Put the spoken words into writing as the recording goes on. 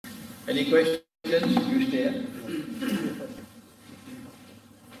Any questions? You stay here.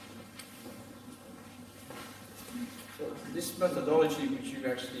 So this methodology which you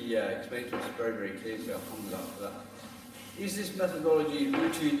actually explained to us very, very clearly, so alhamdulillah for that. Is this methodology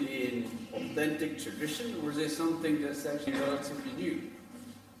rooted in authentic tradition, or is it something that's actually relatively new?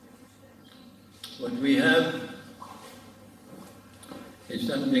 What we have is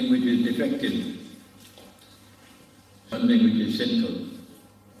something which is defective, something which is sinful.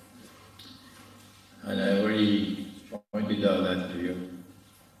 And I already pointed out that to you.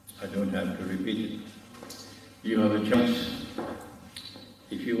 I don't have to repeat it. You have a choice.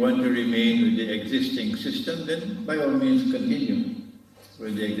 If you want to remain with the existing system, then by all means continue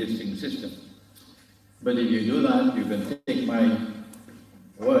with the existing system. But if you do that, you can take my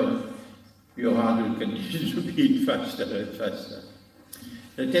word, your heart will continue to beat faster and faster.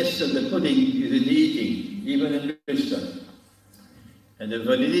 The test of the pudding is in the eating, even in Bristol. And the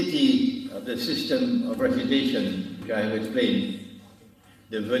validity of the system of recitation, which I have explained,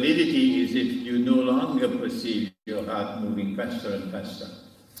 the validity is if you no longer perceive your heart moving faster and faster.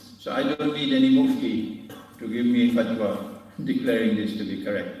 So I don't need any mufti to give me a fatwa declaring this to be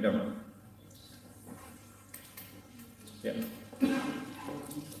correct. No. Yeah.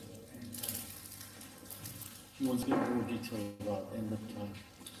 He wants to get more detail about end of time.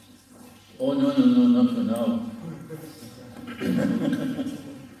 Oh, no, not for now.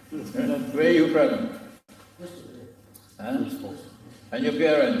 Where are you from? Huh? Bristol. And your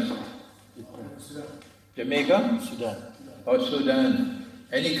parents? Jamaica? Sudan. Or Sudan?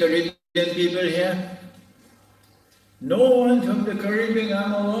 Any Caribbean people here? No one from the Caribbean,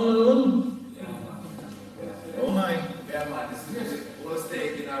 I'm all alone? Oh my. Yeah, man, this music was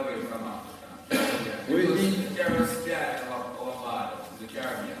taken away from Africa. Who is he? The Caribbean of the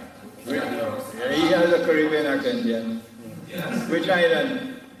Caribbean. Yeah, he has a Caribbean accent, yeah. Yes. Which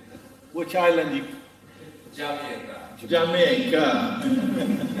island? Which island you? Jamaica. Jamaica.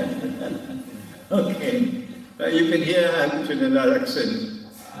 Okay. You can hear actually that accent.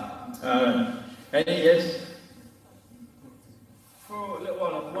 Any yes? For a little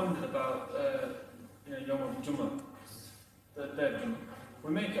while I've wondered about Yom Jummah, the day of Jummah.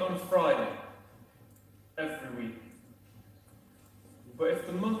 We make it on a Friday every week. But if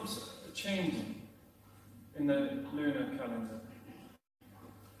the months are changing in the lunar calendar,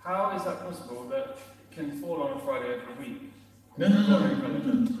 how is that possible that it can fall on a Friday every week? No.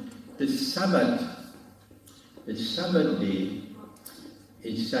 The Sabbath day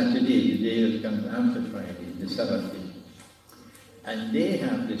is Saturday, the day that comes after Friday, the Sabbath day. And they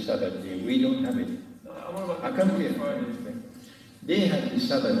have the Sabbath day, we don't have it. I come here. They have the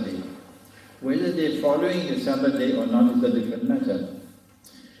Sabbath day. Whether they're following the Sabbath day or not is a different matter.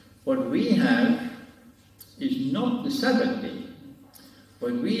 What we have is not the Sabbath day.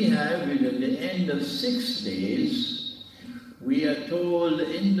 What we have is at the end of 6 days, we are told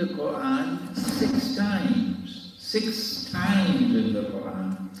in the Quran 6 times in the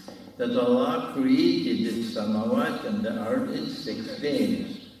Quran, that Allah created the samawat and the earth in 6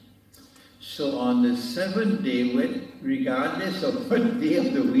 days. So on the 7th day, regardless of what day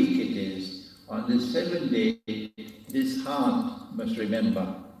of the week it is, on the 7th day, this heart must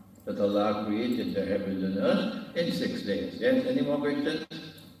remember that Allah created the heavens and earth in 6 days. Yes, any more questions?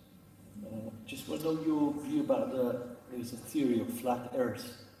 Just want to know your view about there's a theory of flat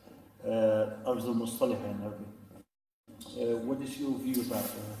earth, Arz al-Mustaliha in Arabic. What is your view about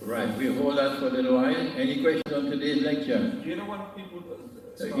that? Right, we hold that for a little while. Any questions on today's lecture? Do you know when people...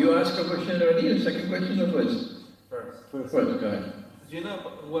 You asked a question already, the second question or first? First. First, go ahead. Do you know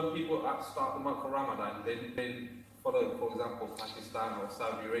when people start the month of Ramadan, they follow, for example, Pakistan or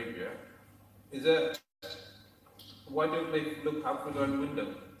Saudi Arabia? Why don't they look out for their window?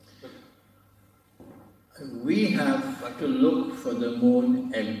 We have to look for the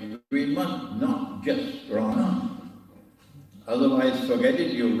moon every month, not just Ramadan. Otherwise, forget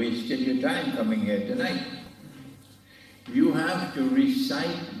it, you wasted your time coming here tonight. You have to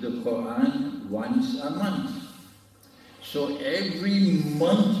recite the Quran once a month. So every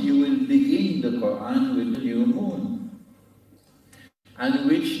month you will begin the Quran with the new moon. And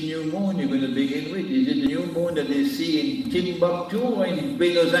which new moon you're going to begin with? Is it the new moon that they see in Timbuktu or in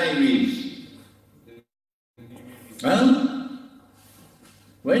Buenos Aires? Huh?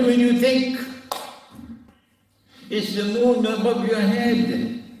 When will you think? It's the moon above your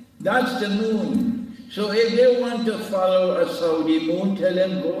head. That's the moon. So if they want to follow a Saudi moon, tell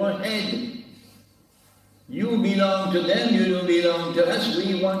them go ahead. You belong to them, you don't belong to us.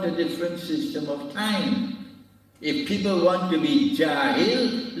 We want a different system of time. If people want to be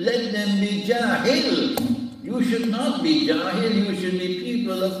jahil, let them be jahil. You should not be jahil, you should be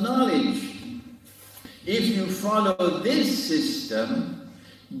people of knowledge. If you follow this system,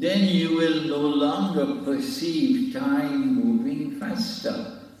 then you will no longer perceive time moving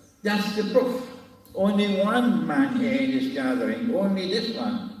faster. That's the proof. Only one man here in this gathering, only this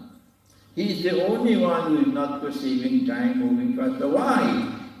one. He's the only one who is not perceiving time moving faster.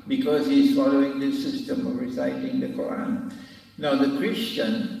 Why? Because he's following this system of reciting the Quran. Now the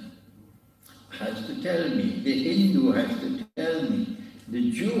Christian has to tell me, the Hindu has to tell me,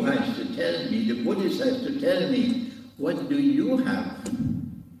 the Jew has to tell me, the Buddhist has to tell me, what do you have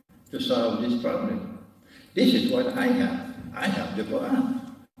to solve this problem? This is what I have. I have the Quran.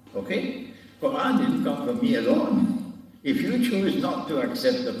 Okay? Quran didn't come from me alone. If you choose not to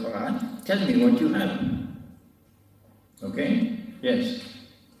accept the Quran, tell me what you have. Okay? Yes?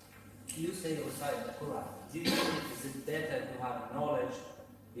 You say you recite the Quran. Do you think is it better to have knowledge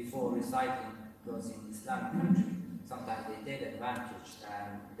before reciting? Because in Islamic country, sometimes they take advantage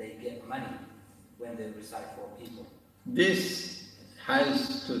and they get money when they recite for people. This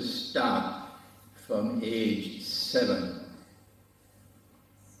has to start from age 7.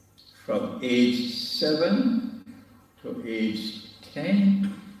 From age 7 to age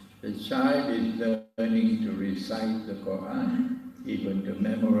 10, the child is learning to recite the Quran, even to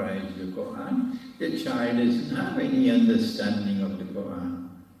memorize the Quran. The child doesn't have any understanding of the Quran.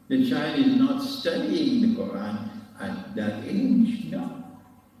 The child is not studying the Quran at that age, no.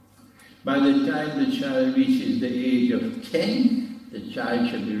 By the time the child reaches the age of 10, the child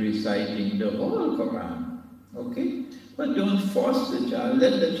should be reciting the whole Quran, okay? But don't force the child,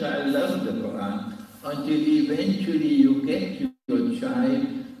 let the child love the Quran until eventually you get your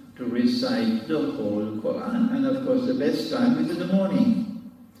child to recite the whole Quran. And of course the best time is in the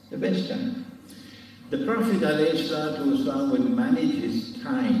morning, the best time. The Prophet ﷺ would manage his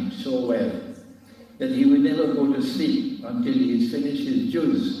time so well that he would never go to sleep until he's finished his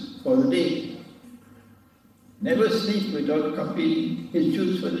juz for the day. Never sleep without completing his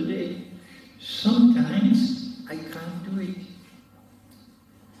juz for the day. Sometimes I can't do it.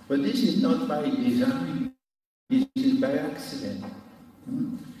 But this is not by design, this is by accident.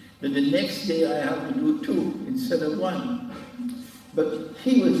 Then the next day I have to do 2 instead of 1. But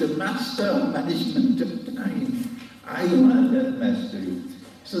he was a master of management of time. I don't have that mastery.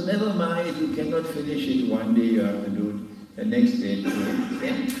 So never mind if you cannot finish it one day, you have to do it the next day.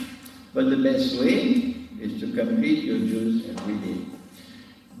 Okay? But the best way is to complete your juz every day.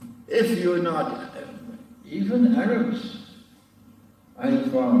 If you're not, even Arabs, I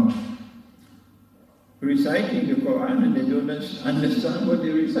have found reciting the Quran and they don't understand what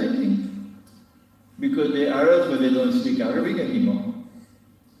they're reciting. Because they're Arabs but they don't speak Arabic anymore.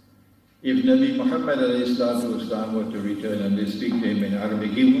 If Nabi Muhammad ﷺ were to return and they speak to him in Arabic,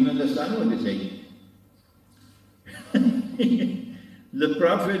 he wouldn't understand what they're saying. The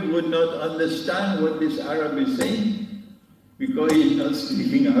Prophet would not understand what this Arab is saying because he's not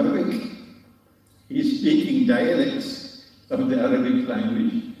speaking Arabic. He's speaking dialects of the Arabic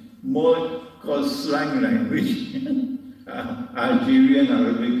language, more called slang language. Algerian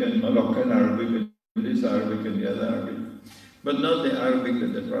Arabic and Moroccan Arabic and this Arabic and the other Arabic. But not the Arabic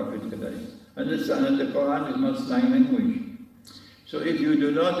that the Prophet could understand. And the Quran is not slang language. So if you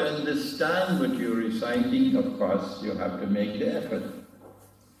do not understand what you're reciting, of course, you have to make the effort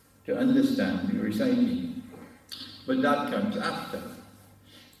to understand your reciting. But that comes after.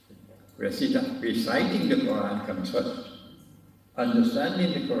 Reciting the Quran comes first.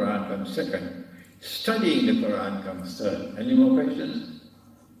 Understanding the Quran comes second. Studying the Quran comes third. Any more questions?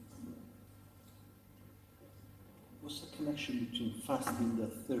 What's the connection between fasting the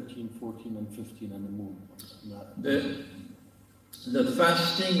 13, 14 and 15 and the moon? The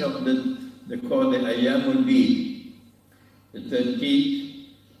fasting of they call the Ayyamul Bid, the 13th,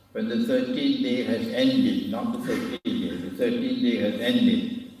 when the 13th day has ended, not the 15th day, the 13th day has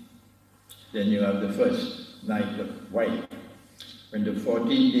ended, then you have the first night of white. When the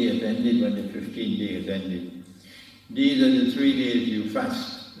 14th day has ended, when the 15th day has ended. These are the 3 days you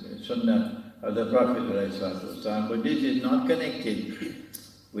fast, the Sunnah of the Prophet ﷺ, but this is not connected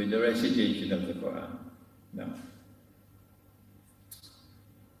with the recitation of the Quran. No.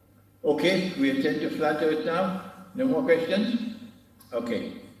 Okay, we attend to flat earth now. No more questions?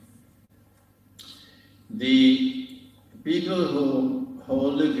 Okay. The people who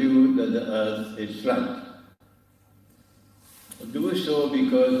hold the view that the earth is flat do so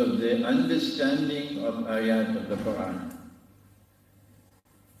because of the understanding of ayat of the Quran.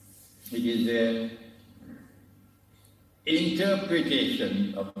 It is their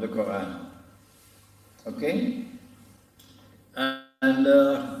interpretation of the Quran. Okay? And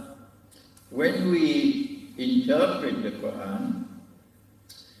when we interpret the Quran,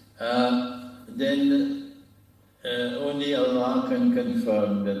 then only Allah can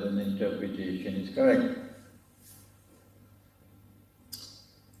confirm that an interpretation is correct.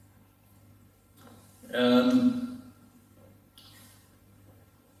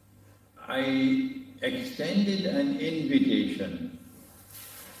 I extended an invitation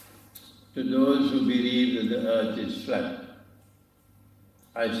to those who believe that the earth is flat.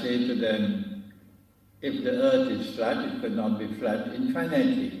 I say to them, if the earth is flat, it could not be flat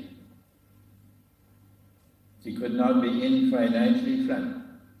infinitely. It could not be infinitely flat.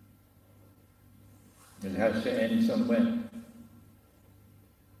 It has to end somewhere.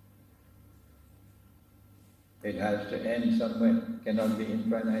 It has to end somewhere. It cannot be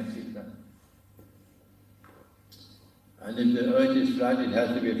infinitely flat. And if the earth is flat, it has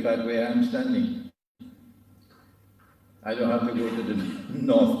to be flat where I'm standing. I don't have to go to the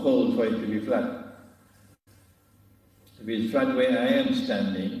North Pole for it to be flat. If it's flat where I am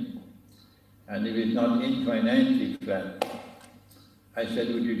standing, and if it's not infinitely flat, I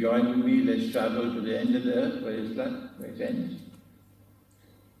said, would you join with me? Let's travel to the end of the earth where it's flat, where it ends.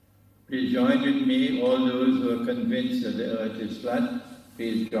 Please join with me, all those who are convinced that the earth is flat,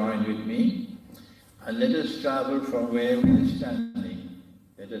 please join with me. And let us travel from where we are standing.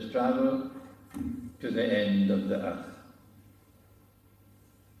 Let us travel to the end of the earth.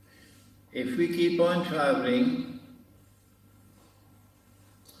 If we keep on traveling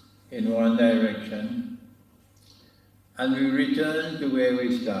in one direction, and we return to where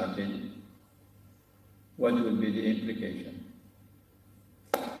we started, what would be the implication?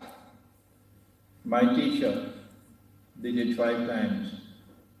 My teacher did it 5 times.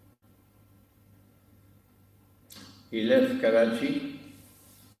 He left Karachi,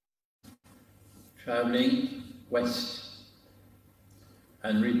 traveling west,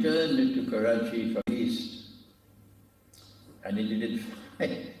 and returned to Karachi from east. And he did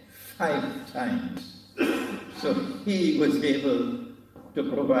it 5 times. So he was able to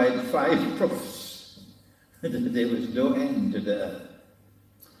provide 5 proofs that there was no end to the earth.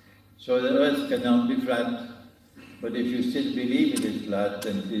 So the earth cannot be flat, but if you still believe it is flat,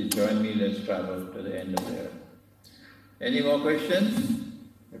 then please join me, let's travel to the end of the earth. Any more questions?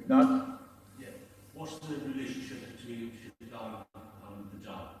 If not? Yeah. What's the relationship between Shaitan and the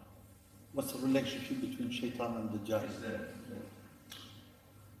Dajjal? What's the relationship between Shaitan and the Dajjal? Is there?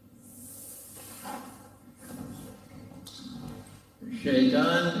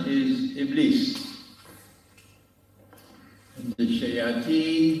 Shaitan is Iblis. And the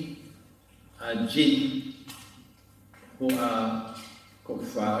Shayateen are jinn who are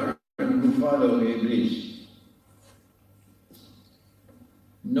kuffar and who follow Iblis.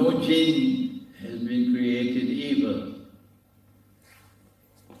 No jinn has been created evil.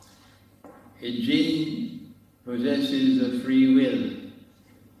 A jinn possesses a free will.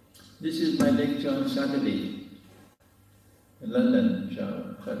 This is my lecture on Saturday in London,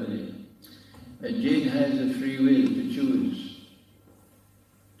 Saturday. A jinn has a free will to choose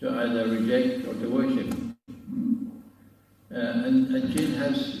to either reject or to worship. And a jinn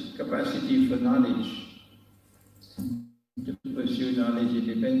has capacity for knowledge, to pursue knowledge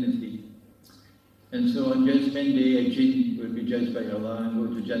independently. And so on Judgment Day, a jinn will be judged by Allah and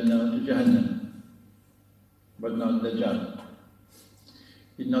go to Jannah or to Jahannam, but not the Dajjal.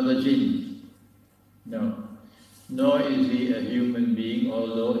 He's not a jinn, no. Nor is he a human being,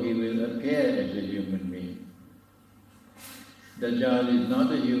 although he will appear as a human being. Dajjal is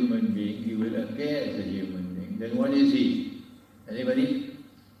not a human being, he will appear as a human being. Then what is he? Anybody?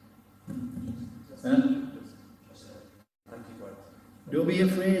 Huh? Don't be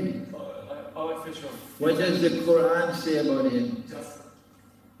afraid. Artificial. What does the Quran say about him?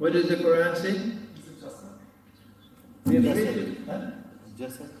 What does the Quran say? Be afraid. Huh?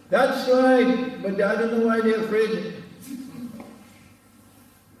 That's right, but I don't know why they're afraid.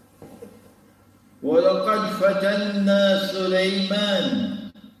 وَلَقَدْ فَتَنَّا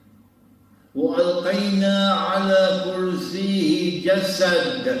سُلَيْمَانَ وَأَلْقَيْنَا عَلَى كُرْسِيهِ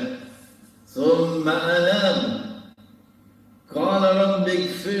جَسَدًا ثُمَّ أَنَابَ قال رب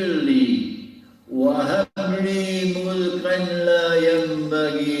اغفر لي وهب لي ملكا لا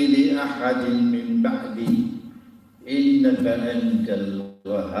ينبغي لأحد من بعدي إنك أنت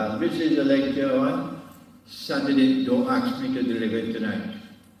الوهاب. This is a lecture on Saturday. Don't ask me to deliver it tonight.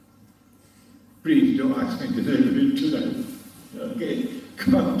 Please don't ask me to deliver it tonight. Okay,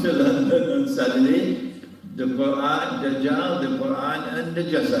 come to London on Saturday. The Quran, Dajjal, the Quran and the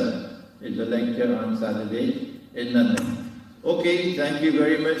Jasad is a lecture on Saturday in London. Okay, thank you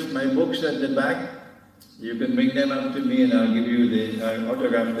very much. My books at the back. You can bring them up to me and I'll give you the, I'll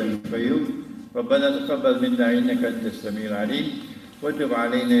autograph them for you. ربنا تقبل منا إنك أنت السميع العليم وتب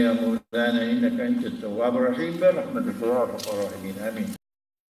علينا يا مولانا إنك أنت التواب الرحيم برحمتك يا أرحم الراحمين آمين.